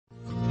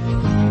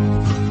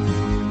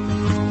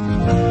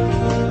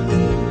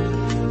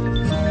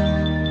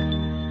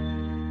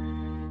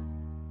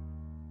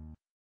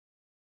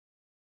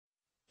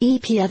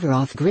EPEVER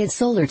Off-Grid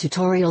Solar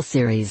Tutorial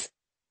Series.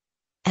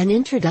 An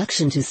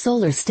Introduction to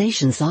Solar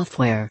Station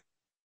Software.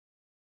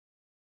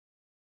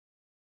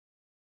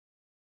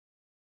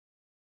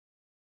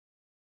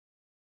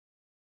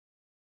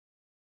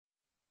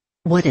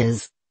 What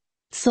is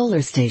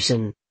Solar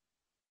Station?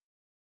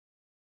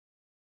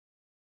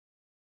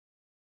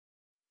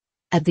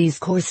 At these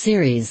course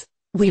series,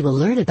 we will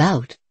learn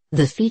about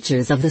the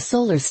features of the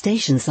Solar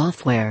Station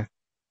software,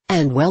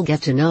 and we'll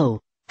get to know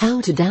how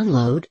to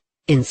download,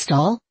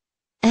 install,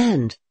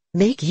 and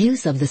make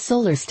use of the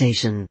Solar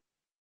Station.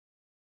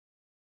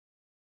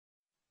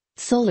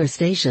 Solar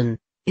Station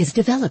is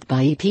developed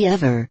by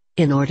EPEVER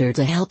in order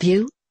to help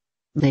you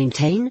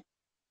maintain,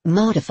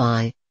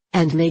 modify,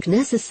 and make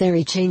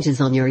necessary changes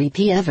on your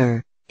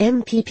EPEVER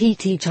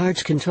MPPT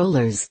charge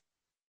controllers.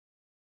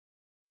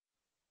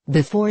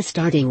 Before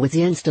starting with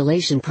the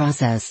installation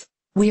process,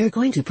 we are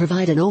going to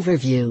provide an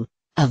overview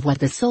of what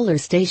the Solar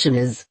Station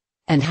is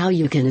and how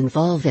you can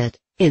involve it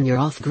in your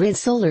off-grid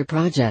solar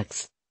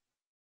projects.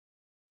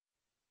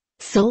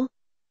 So,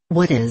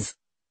 what is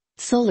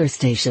Solar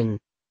Station?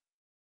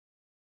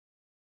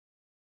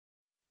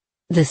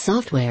 The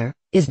software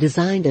is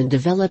designed and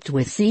developed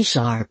with C#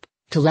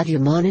 to let you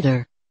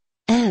monitor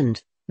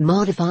and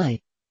modify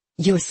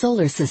your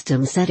solar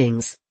system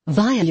settings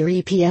via your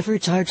EPEVER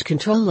charge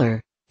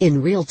controller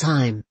in real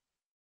time.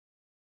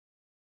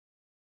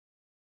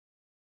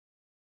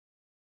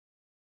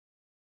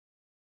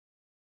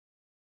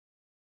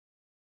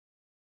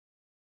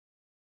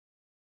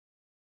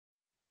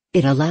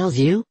 It allows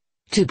you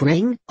to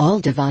bring all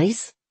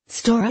device,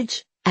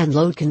 storage, and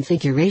load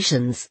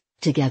configurations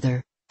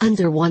together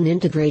under one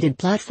integrated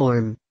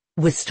platform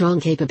with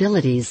strong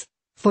capabilities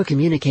for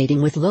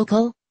communicating with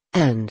local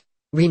and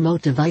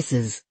remote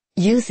devices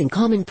using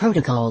common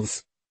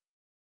protocols.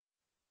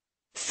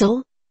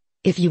 So,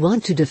 if you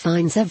want to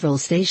define several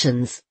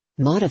stations,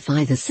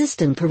 modify the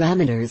system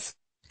parameters,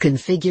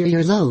 configure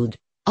your load,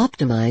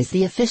 optimize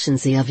the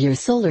efficiency of your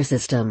solar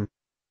system,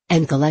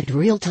 and collect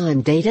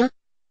real-time data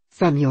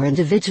from your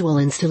individual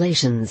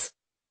installations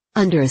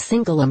under a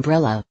single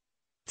umbrella,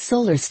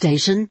 Solar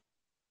Station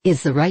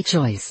is the right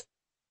choice.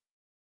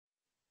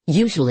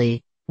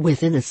 Usually,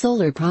 within a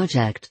solar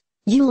project,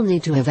 you will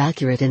need to have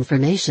accurate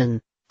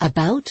information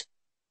about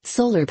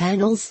solar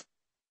panels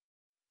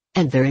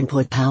and their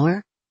input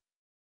power,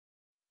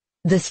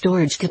 the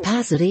storage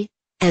capacity,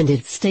 and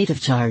its state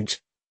of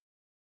charge,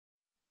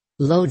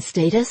 load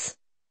status,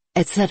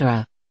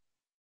 etc.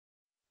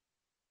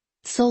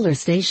 Solar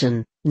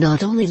Station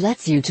not only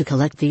lets you to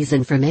collect these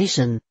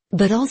information,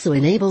 but also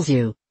enables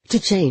you to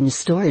change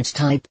storage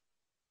type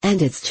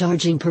and its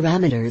charging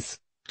parameters,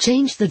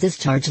 change the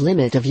discharge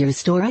limit of your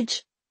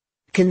storage,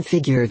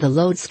 configure the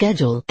load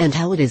schedule and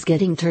how it is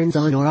getting turned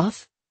on or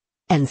off,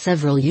 and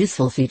several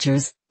useful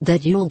features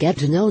that you'll get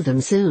to know them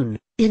soon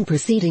in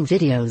preceding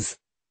videos.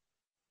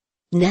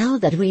 Now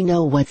that we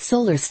know what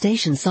Solar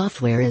Station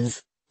software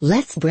is,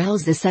 let's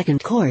browse the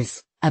second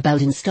course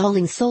about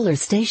installing Solar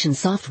Station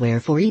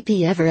software for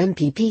EPEVER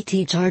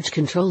MPPT charge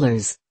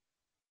controllers.